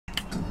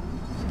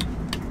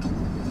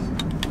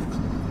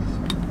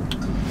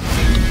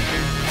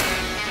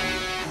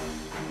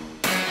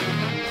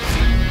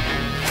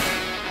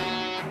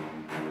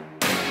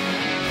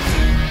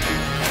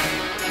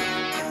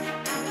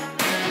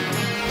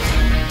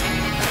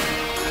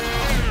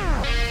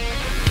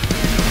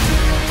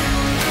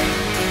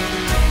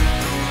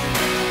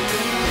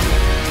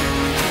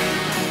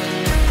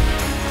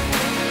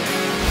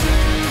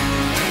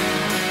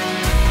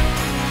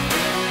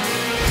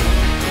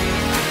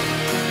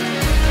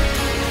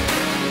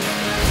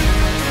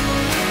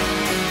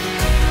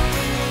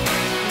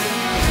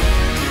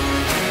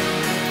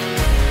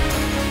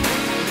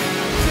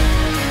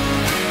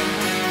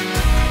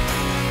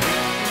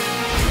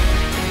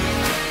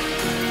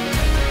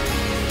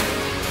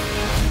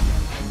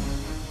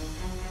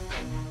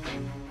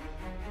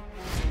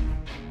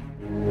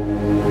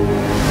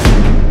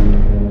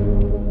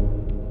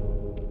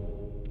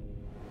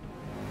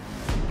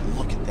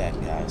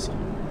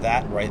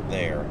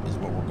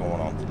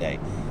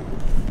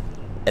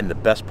And the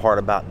best part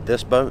about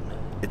this boat,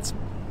 it's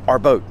our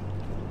boat.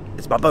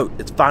 It's my boat.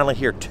 It's finally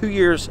here. 2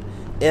 years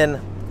in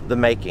the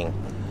making.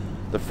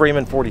 The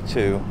Freeman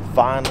 42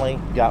 finally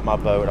got my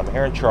boat. I'm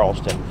here in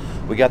Charleston.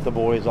 We got the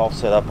boys all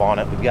set up on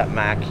it. We've got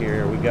Mac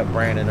here. We've got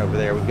Brandon over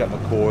there. We've got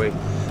McCoy,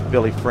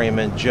 Billy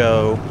Freeman,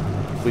 Joe.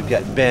 We've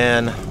got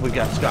Ben. We've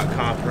got Scott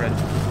Cochran.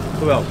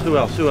 Who else? Who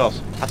else? Who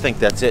else? I think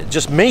that's it.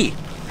 Just me.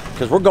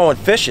 Because we're going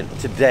fishing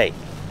today.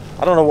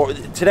 I don't know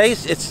what,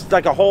 today's, it's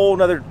like a whole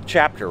nother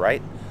chapter,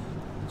 right?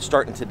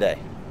 Starting today.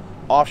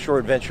 Offshore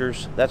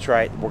adventures. That's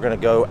right. We're going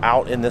to go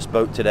out in this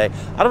boat today.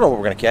 I don't know what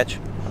we're going to catch.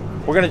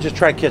 We're going to just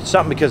try to catch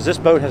something because this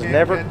boat has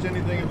never catch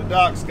anything at the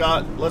dock,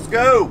 Scott. Let's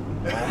go.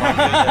 Oh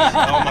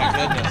my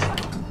goodness.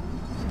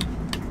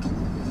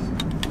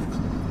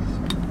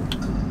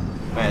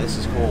 Man, this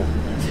is cool.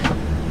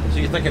 So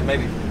you're thinking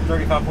maybe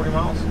 35, 40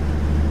 miles?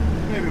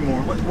 Maybe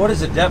more. What is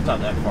the depth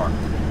on that far?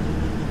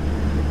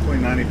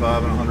 Between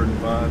 95 and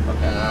 105.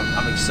 Okay,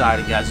 I'm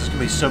excited, guys. This is going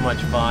to be so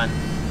much fun.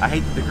 I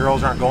hate that the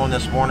girls aren't going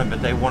this morning,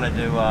 but they wanted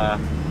to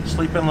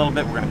sleep in a little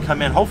bit. We're going to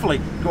come in,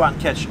 hopefully go out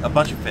and catch a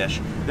bunch of fish,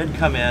 then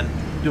come in,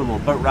 do a little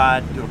boat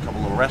ride, do a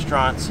couple little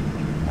restaurants,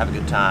 have a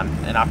good time.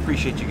 And I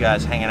appreciate you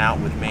guys hanging out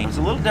with me. It's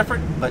a little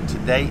different, but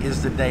today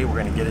is the day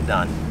we're going to get it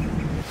done.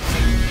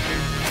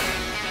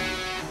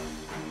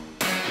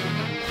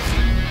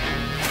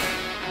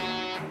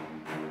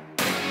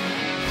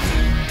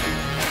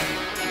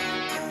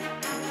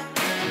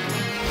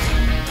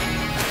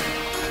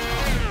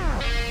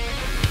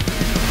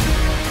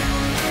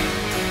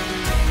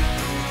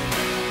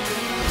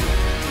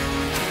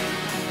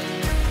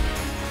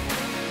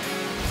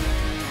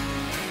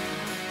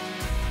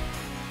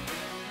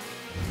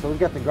 So we've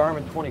got the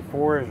Garmin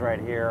 24s right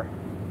here.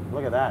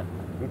 Look at that.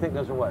 You think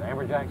those are what,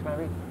 amberjacks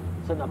maybe?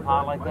 Sitting up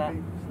high like that?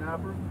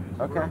 Snapper.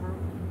 Okay.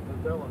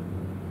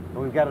 And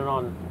we've got it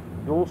on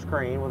dual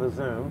screen with a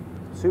zoom.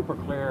 Super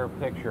clear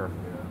picture.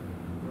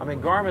 I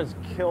mean, Garmin's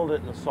killed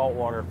it in the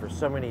saltwater for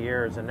so many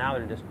years, and now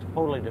they're just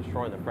totally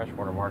destroying the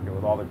freshwater market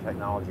with all the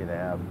technology they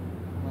have.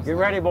 Get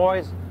ready,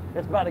 boys.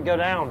 It's about to go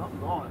down.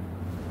 I'm on.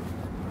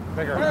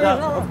 Figure hooked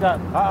up. Hooked up.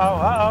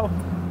 Uh-oh, uh-oh.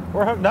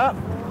 We're hooked up.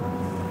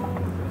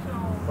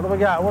 What do we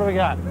got? What do we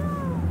got?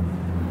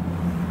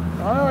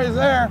 Oh, he's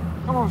there.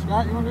 Come on,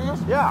 Scott. You want to do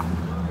this? Yeah.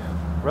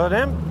 Reel it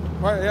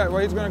in? Well, yeah, well,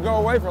 he's going to go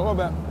away for a little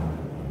bit.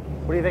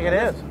 What do you think it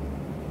is?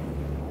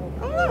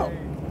 I don't know.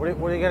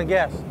 What are you going to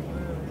guess?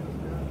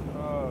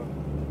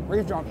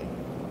 Reef junkie.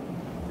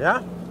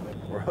 Yeah?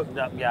 We're hooked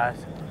up,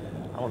 guys.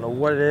 I don't know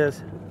what it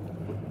is.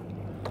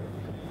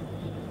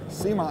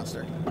 Sea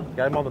monster.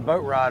 Got him on the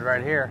boat ride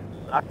right here.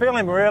 I feel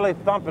him really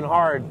thumping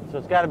hard, so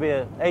it's got to be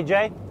a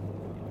AJ?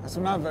 That's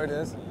what my vote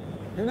is.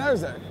 Who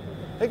knows though?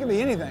 It could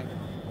be anything.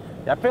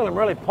 Yeah, I feel him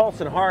really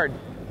pulsing hard.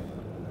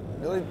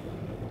 Really?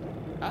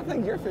 I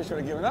think your fish would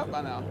have given up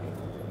by now.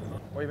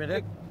 What do you mean,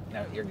 Dick?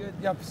 No, you're good.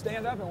 You have to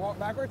stand up and walk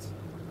backwards.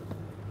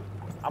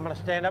 I'm going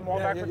to stand up and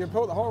walk backwards? You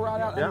pull the whole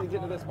rod out Yeah. and you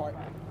get to this part.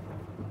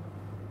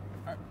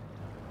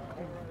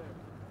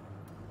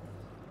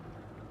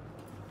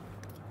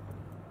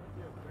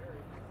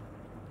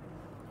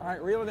 All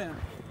right, reel it in.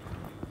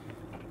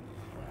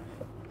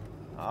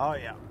 Oh,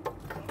 yeah.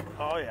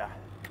 Oh, yeah.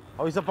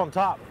 Oh, he's up on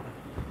top.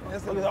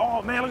 Yes, Look at that.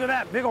 Oh, man, look at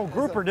that. Big old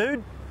grouper,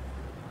 dude.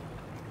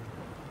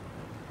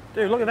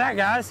 Dude, look at that,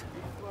 guys.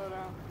 Slow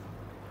down.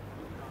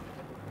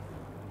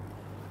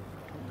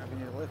 I'm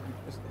need to lift him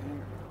just a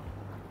hand.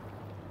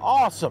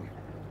 Awesome.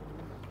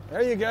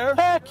 There you go.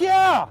 Heck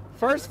yeah.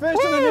 First fish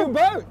in a new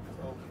boat.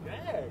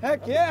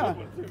 Heck yeah.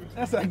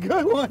 That's a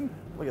good one.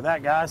 Look at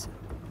that, guys.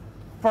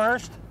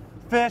 First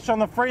fish on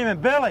the Freeman.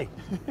 Billy,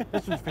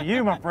 this one's for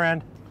you, my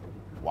friend.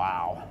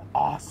 Wow.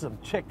 Awesome.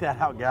 Check that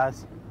out,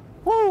 guys.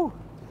 Woo.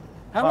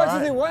 How much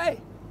does he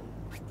weigh?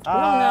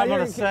 I'm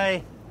going to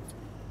say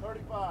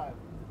 35.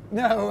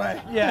 No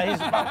way. yeah,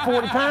 he's about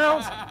 40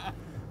 pounds.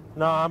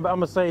 No, I'm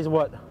going to say he's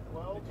what?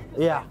 12.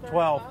 Yeah,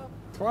 12.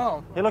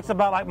 12. He looks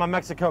about like my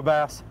Mexico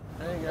bass.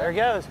 There you go. There he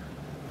goes.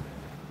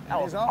 That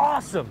And was he's off.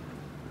 awesome.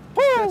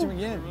 Catch him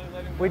again.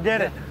 We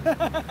did it.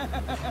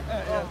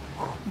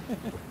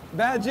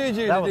 Bad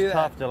juju That to was do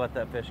tough that. to let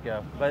that fish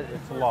go, but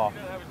it's a law.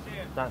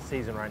 It's not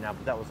seasoned right now,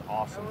 but that was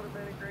awesome. That would have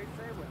been a great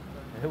sandwich.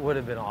 It would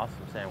have been an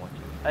awesome sandwich.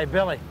 Hey,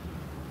 Billy,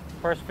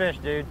 first fish,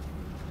 dude.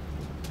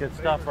 Good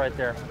stuff right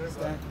there.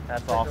 Stand.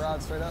 That's Take the awesome.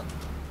 rod straight up.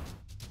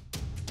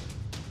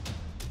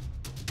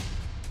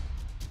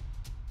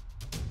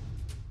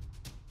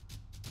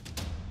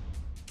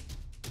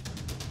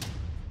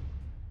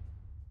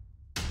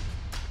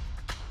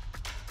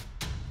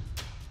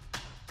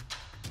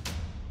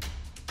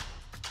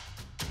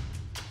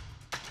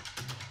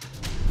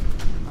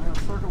 I got a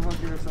circle hook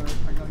here, so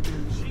I gotta get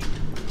his sheet.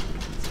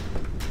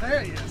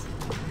 There he is.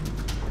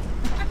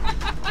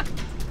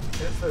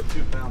 It's a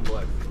 2-pound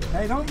black.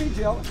 Hey, don't be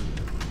jealous.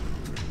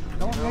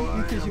 Don't hate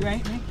me because you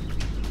ain't me.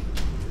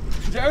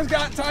 Joe's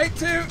got tight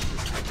too.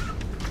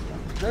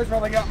 Joe's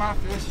probably got my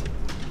fish.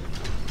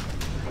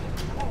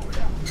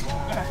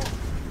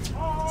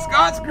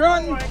 Scott's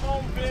grunting.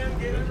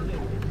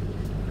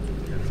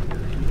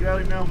 You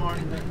got him now,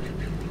 Marty.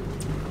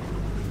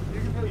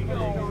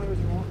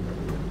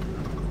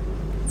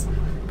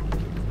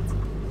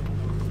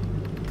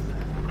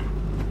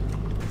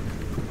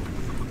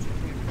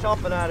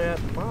 chomping at it at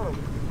the bottom.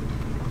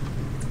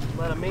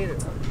 Let him eat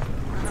it.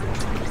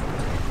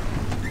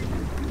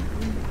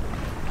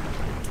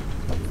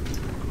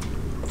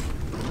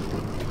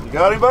 You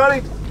got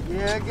anybody?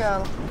 Yeah, I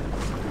got him.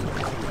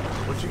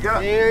 What you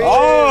got?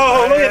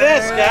 Oh, look at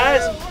this,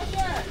 guys.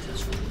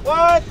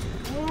 What?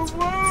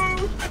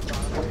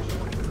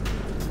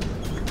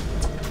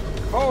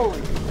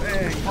 Holy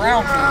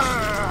brown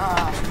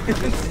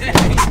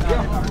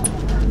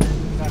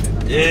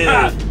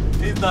Yeah.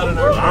 He's not an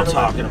what I'm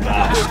talking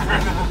about.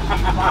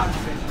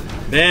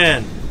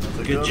 Man,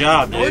 good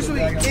job, dude. Look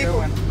at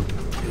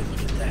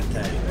that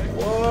thing.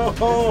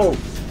 Whoa.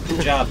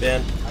 Good job,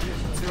 Ben.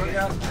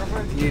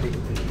 beauty.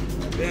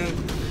 Ben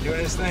doing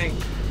his thing.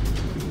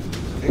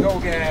 Big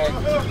old gag.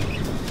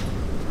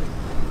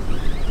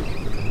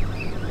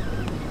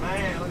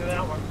 Man, look at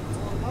that one.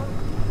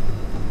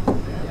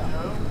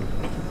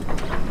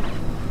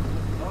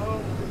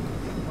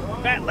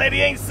 Fat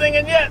lady ain't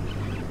singing yet.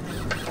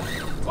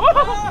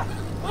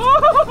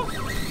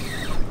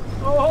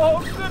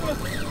 Oh, goodness.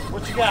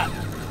 What you got?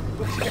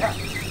 What you got?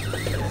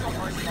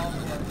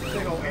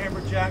 Big old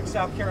amberjack,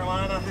 South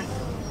Carolina.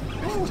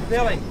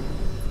 Billy.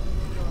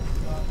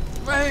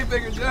 Hey,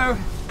 bigger Joe.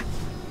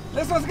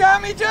 This one's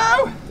got me,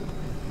 Joe.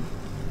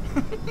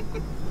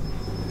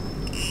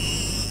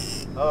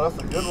 Oh,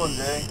 that's a good one,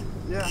 Jay.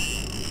 Yeah.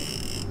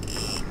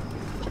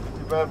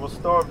 Too bad we'll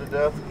starve to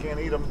death. We can't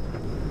eat them.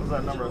 What's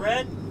that number?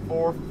 Red?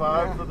 4,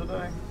 5 for the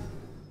day.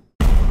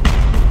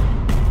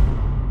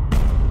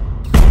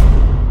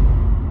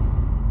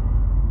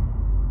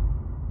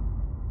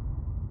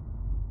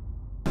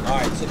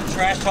 Alright, so the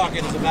trash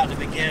talking is about to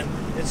begin.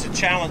 It's a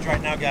challenge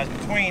right now, guys,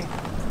 between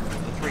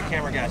the three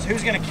camera guys.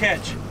 Who's going to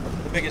catch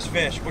the biggest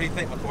fish? What do you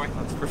think, McCoy?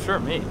 That's for sure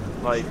me.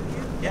 Like,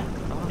 Yeah.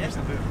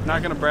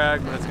 not gonna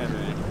brag, but it's gonna be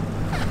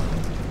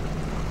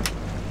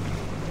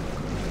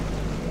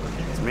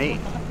me. It's me.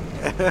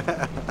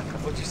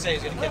 What'd you say?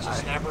 He's going to catch a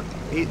snapper?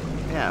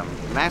 Yeah,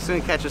 Mac's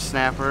gonna catch a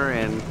snapper,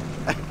 and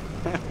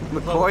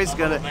McCoy's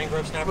gonna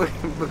mangrove snapper?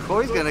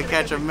 McCoy's gonna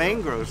catch a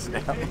mangrove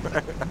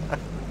snapper.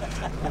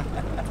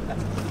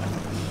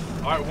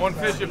 All right, one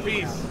fish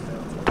apiece,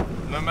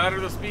 no matter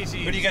the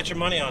species. Who do you got your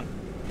money on?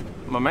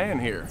 My man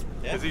here,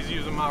 Yeah. because he's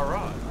using my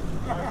rod.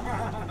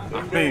 I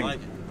Like mean, it.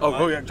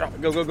 oh, yeah, drop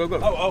it, go. Drop.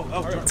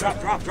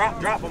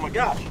 Oh my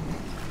gosh.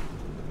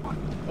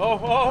 Oh,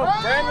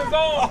 Brandon's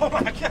on. Oh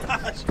my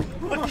gosh.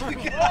 What you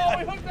got? Oh,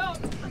 he hooked up.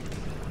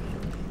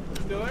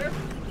 Still there?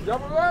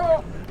 Double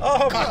level.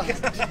 Oh my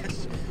gosh.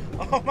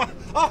 Oh my.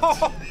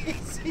 Oh,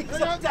 he's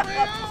hooked up.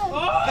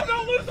 Oh,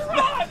 don't lose the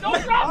rod.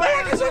 Don't drop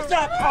Man, it. he's hooked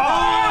up. Oh.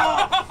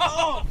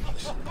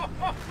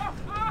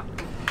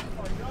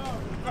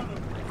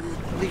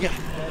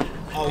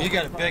 You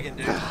got a big one,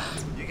 dude.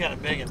 You got a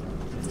big one.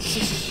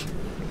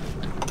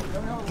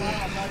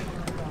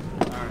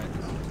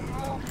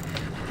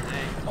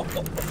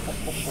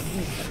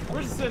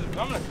 Where's the scissors?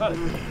 I'm gonna cut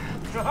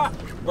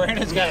it.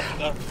 Brandon's got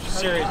a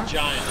serious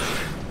giant.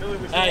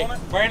 Hey,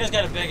 Brandon's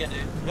got a big one, dude.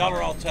 Y'all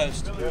are all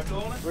toast.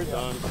 We're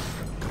done.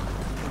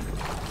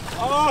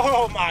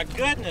 Oh my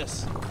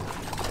goodness.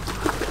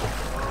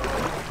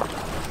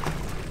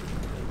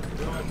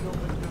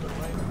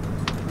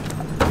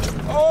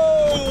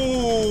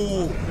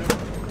 Oh!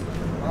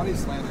 Body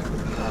slanted.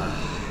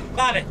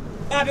 Bobby,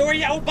 where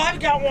you at? Oh, Bobby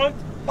got one.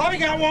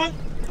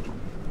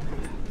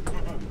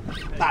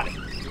 Bobby,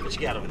 what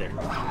you got over there?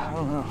 I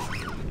don't know.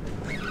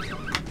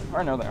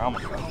 I know they're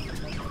almost done.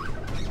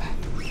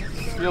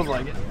 Feels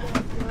like it.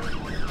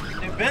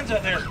 Dude, Ben's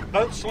up there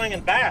boat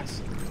slinging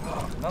bass.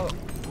 No. Oh,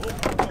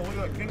 we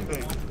got king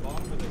bait.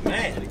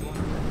 Man.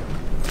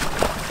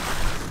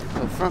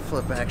 So front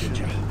flip action.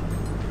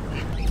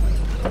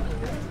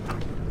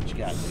 What you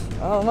got?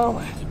 I don't know.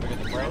 Is it bigger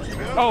than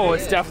Brandon? Oh,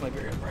 it's definitely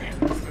bigger than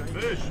Brandon.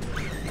 Fish.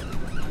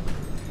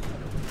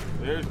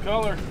 There's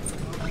color.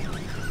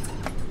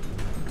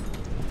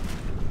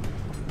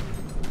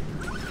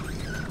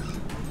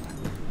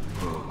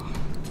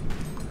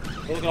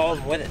 Look at all of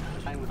them with it.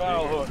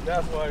 Foul hook.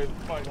 That's why it's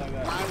fighting like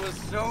that. I was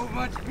so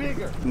much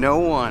bigger. No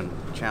one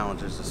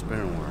challenges the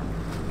Spinnerworm.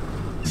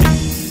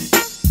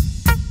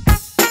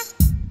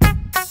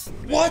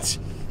 What?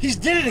 He's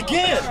did it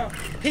again.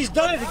 He's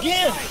done it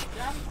again.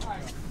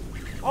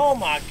 Oh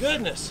my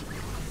goodness.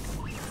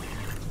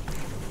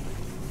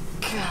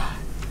 God.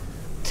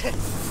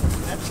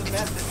 That's the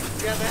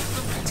method. Yeah, that's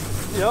the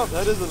method. Yep,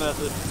 that is the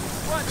method.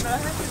 What the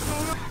heck is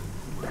going on?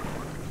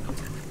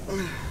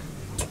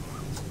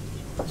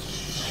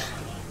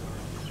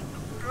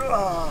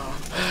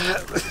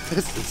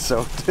 This is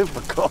so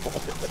difficult.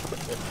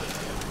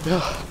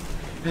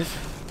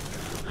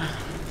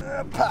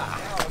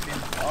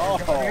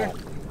 Oh,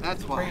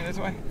 That's bring it this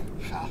way.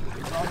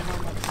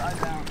 Upside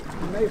down.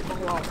 You may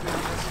fall off this.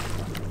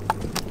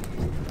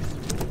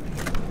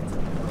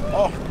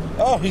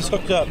 Oh, he's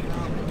hooked up.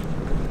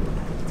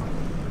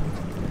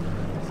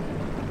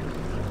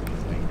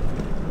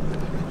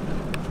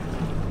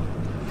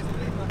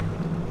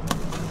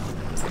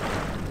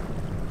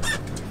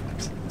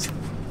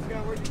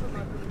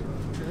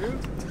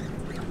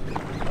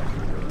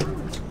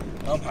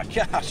 Oh my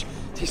Gosh,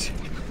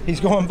 he's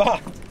going by.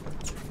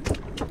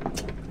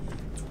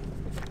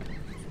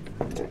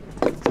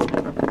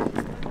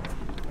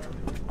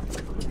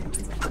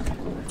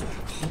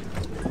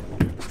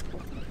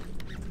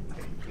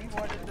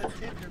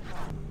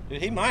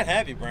 Dude, he might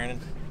have you, Brandon.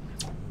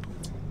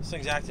 This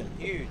thing's acting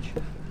huge.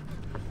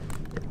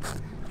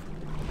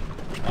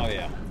 Oh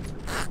yeah.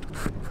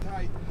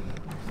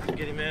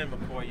 Get him in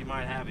before you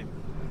might have him.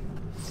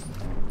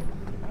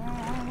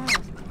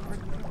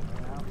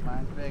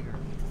 Mine's bigger.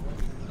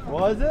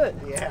 Was it?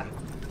 Yeah.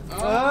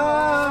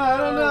 I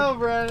don't know,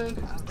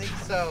 Brandon. I think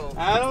so.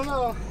 I don't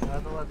know. I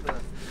don't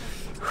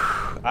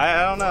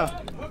know.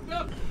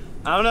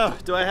 I don't know.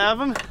 Do I have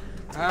him?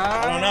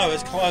 I don't know.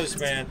 It's close,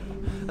 man.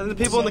 And the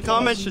people in the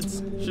comments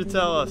should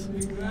tell us.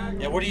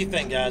 Yeah. What do you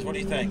think, guys? What do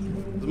you think?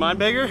 Is mine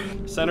bigger?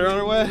 Center on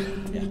her way?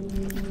 Yeah.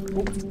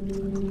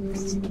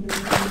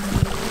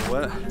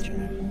 What?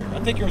 I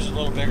think yours is a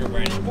little bigger,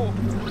 Brandon.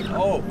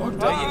 Oh,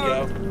 there you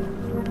go.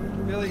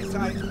 Billy's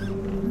tight.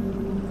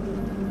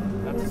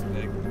 That's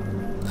big.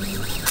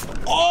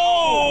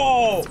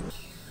 Oh!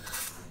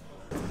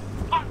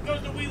 Pop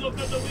goes the weasel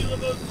because the weasel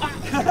goes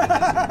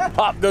pop.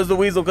 Pop goes the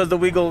weasel because the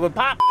weasel goes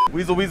pop.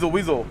 Weasel, weasel,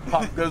 weasel.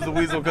 Pop goes the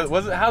weasel because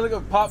how's it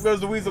go? Pop goes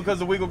the weasel because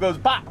the weasel goes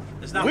pop.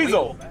 It's not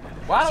Weasel.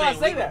 Why do I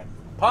say that?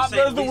 Pop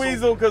goes the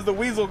weasel because the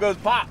weasel goes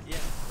pop. Yeah.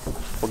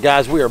 Well,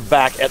 guys, we are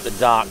back at the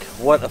dock.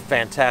 What a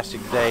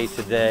fantastic day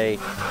today.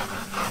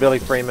 Billy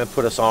Freeman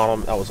put us on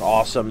them. That was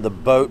awesome. The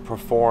boat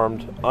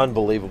performed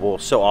unbelievable.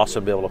 So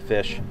awesome to be able to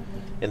fish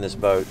in this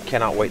boat.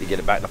 Cannot wait to get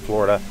it back to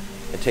Florida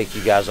and take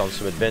you guys on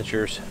some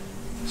adventures.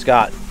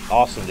 Scott,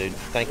 awesome, dude.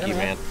 Thank you,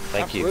 man.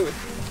 Thank you.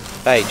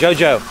 Hey,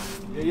 JoJo.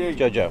 Yeah.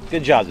 JoJo,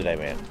 good job today,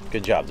 man.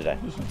 Good job today.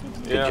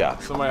 Good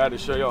job. Somebody had to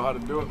show y'all how to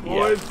do it,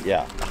 boys.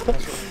 Yeah.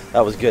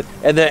 That was good.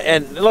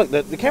 And look,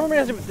 the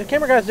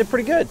camera guys did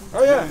pretty good.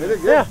 Oh yeah, they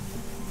did good. Yeah.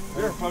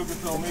 They were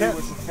focused on me,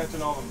 which is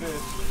catching all the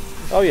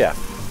fish. Oh yeah.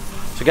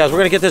 So guys, we're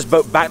gonna get this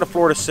boat back to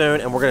Florida soon,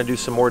 and we're gonna do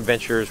some more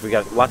adventures. We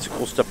got lots of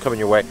cool stuff coming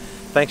your way.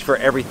 Thanks for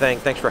everything.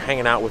 Thanks for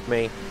hanging out with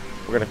me.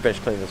 We're gonna finish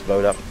cleaning this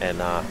boat up and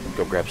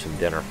go grab some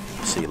dinner.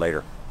 See you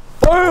later.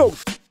 Boom!